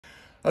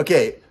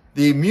Okay,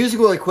 the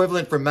musical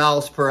equivalent for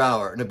miles per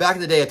hour. Now, back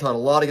in the day, I taught a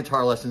lot of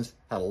guitar lessons,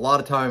 had a lot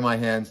of time in my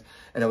hands,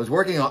 and I was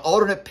working on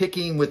alternate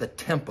picking with a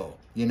tempo,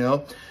 you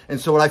know? And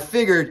so what I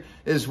figured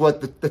is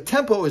what the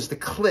tempo is the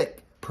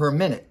click per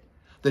minute.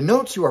 The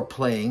notes you are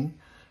playing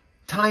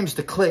times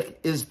the click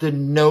is the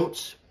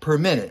notes per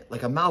minute,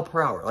 like a mile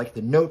per hour, like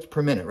the notes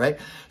per minute, right?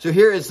 So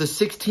here is the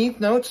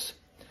 16th notes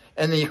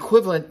and the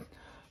equivalent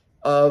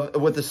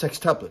of with the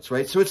sextuplets,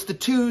 right? So it's the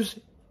 2s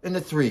and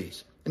the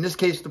 3s. In this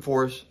case, the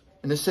 4s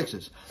and the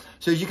 6s.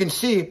 So as you can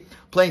see,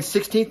 playing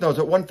 16th notes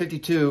at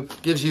 152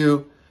 gives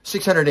you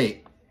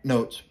 608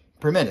 notes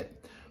per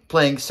minute.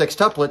 Playing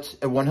sextuplets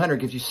at 100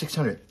 gives you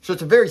 600. So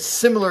it's a very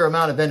similar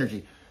amount of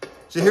energy.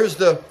 So here's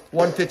the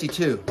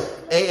 152,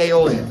 A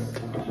Aeolian.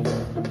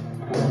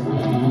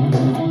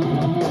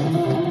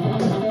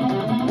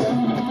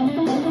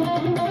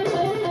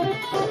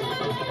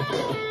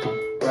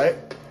 Right?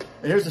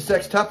 And here's the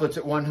sextuplets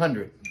at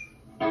 100.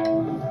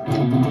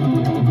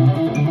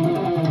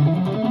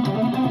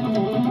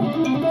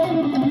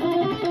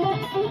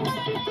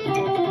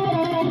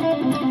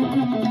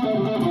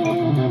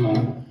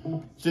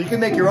 So you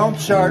can make your own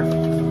chart,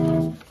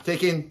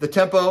 taking the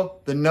tempo,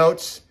 the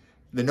notes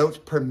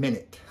per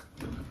minute.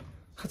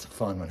 That's a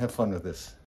fun one. Have fun with this.